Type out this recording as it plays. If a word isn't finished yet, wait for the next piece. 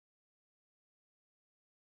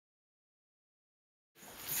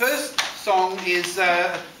song is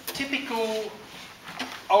a typical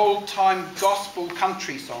old-time gospel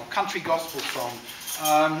country song, country gospel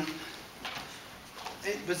song.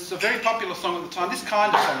 It was a very popular song at the time. This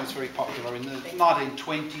kind of song was very popular in the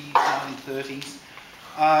 1920s, 1930s.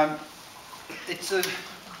 It's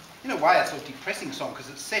in a way, it's a depressing song because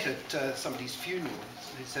it's set at somebody's funeral.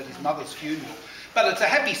 It's at his mother's funeral. But it's a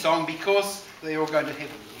happy song because they're all going to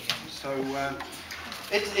heaven. So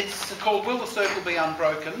it's called Will the Circle Be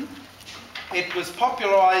Unbroken? It was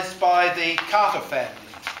popularised by the Carter family.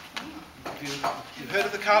 You've heard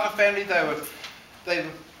of the Carter family? They were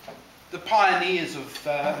the pioneers of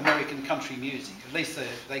American country music. At least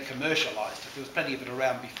they commercialised it. There was plenty of it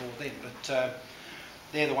around before then, but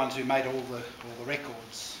they're the ones who made all the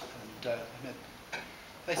records. And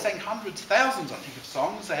they sang hundreds, thousands, I think, of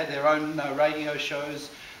songs. They had their own radio shows.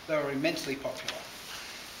 They were immensely popular.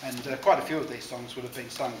 And quite a few of these songs would have been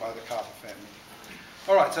sung by the Carter family.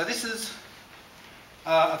 All right, so this is,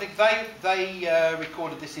 I think they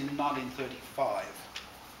recorded this in 1935.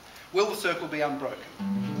 Will the Circle Be Unbroken?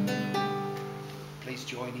 Please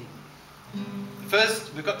join in.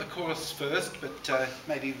 First, we've got the chorus first, but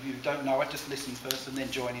maybe if you don't know it, just listen first and then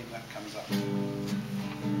join in when it comes up.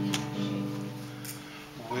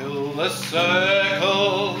 Will the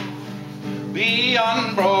circle be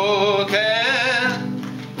unbroken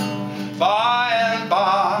by and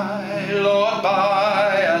by, Lord,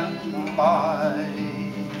 by and by?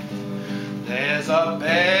 There's a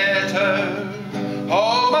better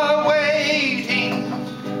home awaiting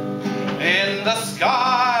in the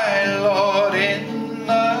sky, Lord, in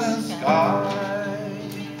the sky.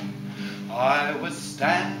 I was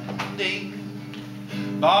standing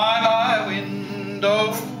by my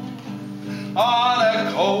window on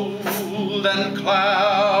a cold and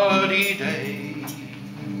cloudy day,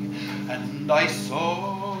 and I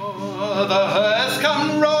saw the hearse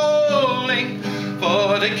come rolling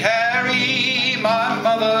for to carry my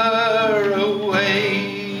mother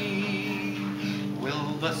away.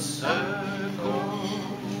 Will the circle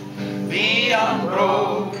be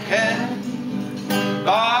unbroken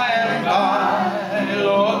by and by,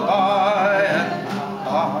 Lord, by and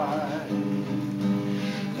by?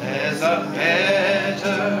 There's a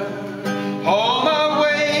better home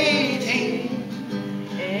awaiting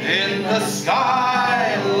in the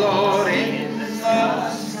sky, Lord, in the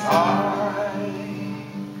sky.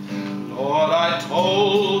 Lord, I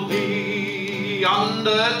told the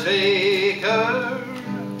undertaker,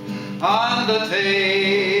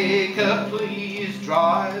 undertaker, please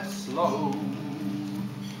drive slow,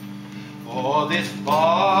 for this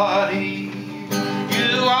body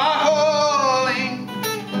you are hauling,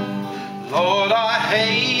 Lord, I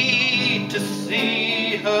hate to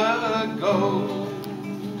see her go.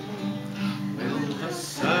 Will the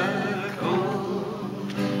circle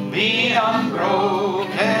be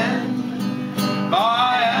unbroken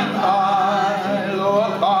by and by,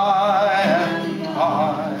 Lord, by and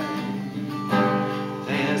by?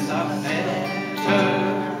 There's a better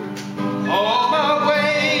home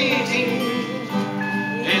awaiting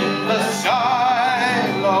in the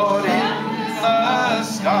sky, Lord, in the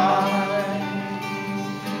sky.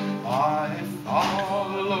 I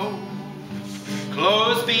followed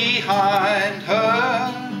close behind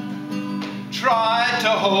her, tried to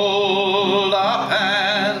hold up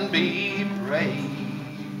and be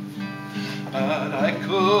brave, but I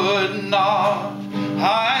could not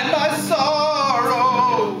hide my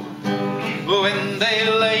sorrow when they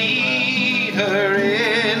laid her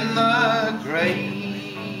in the grave.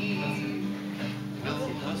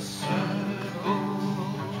 Will the circle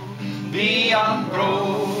be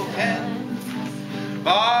unbroken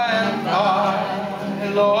by and by,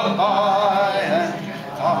 Lord, by and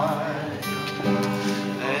by?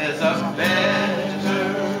 There's a better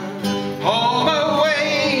home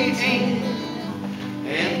awaiting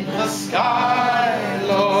in the sky,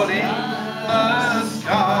 Lord, in the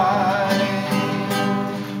sky.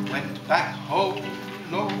 Went back home,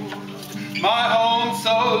 Lord, my home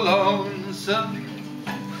so lonesome,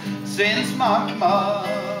 since my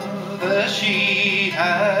mother, she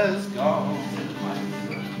has gone.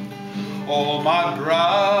 All my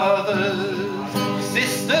brothers,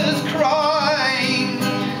 sisters crying,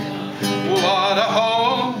 what a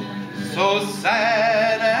home so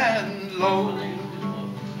sad and lone.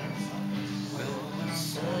 Will the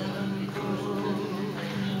circle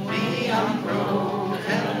be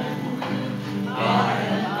unbroken by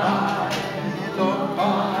and by, Lord,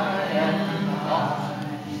 by and by?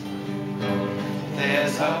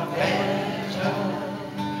 There's a better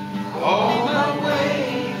home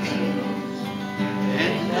awaiting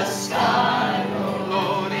in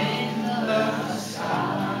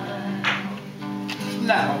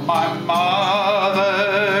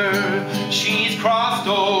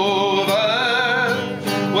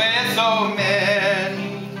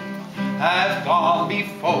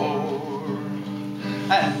before.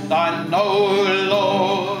 And I know,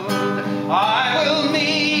 Lord, I will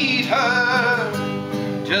meet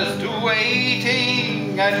her, just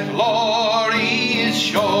waiting at glory's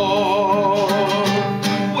shore.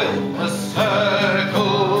 Will the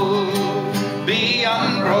circle be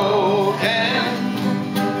unbroken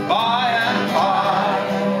by and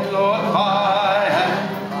by, Lord, by and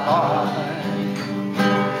by?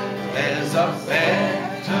 There's a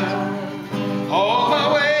better home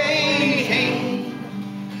awaiting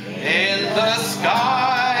in the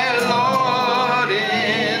sky, Lord,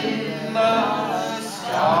 in the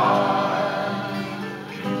sky.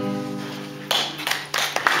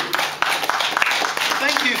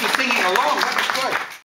 Thank you for singing along.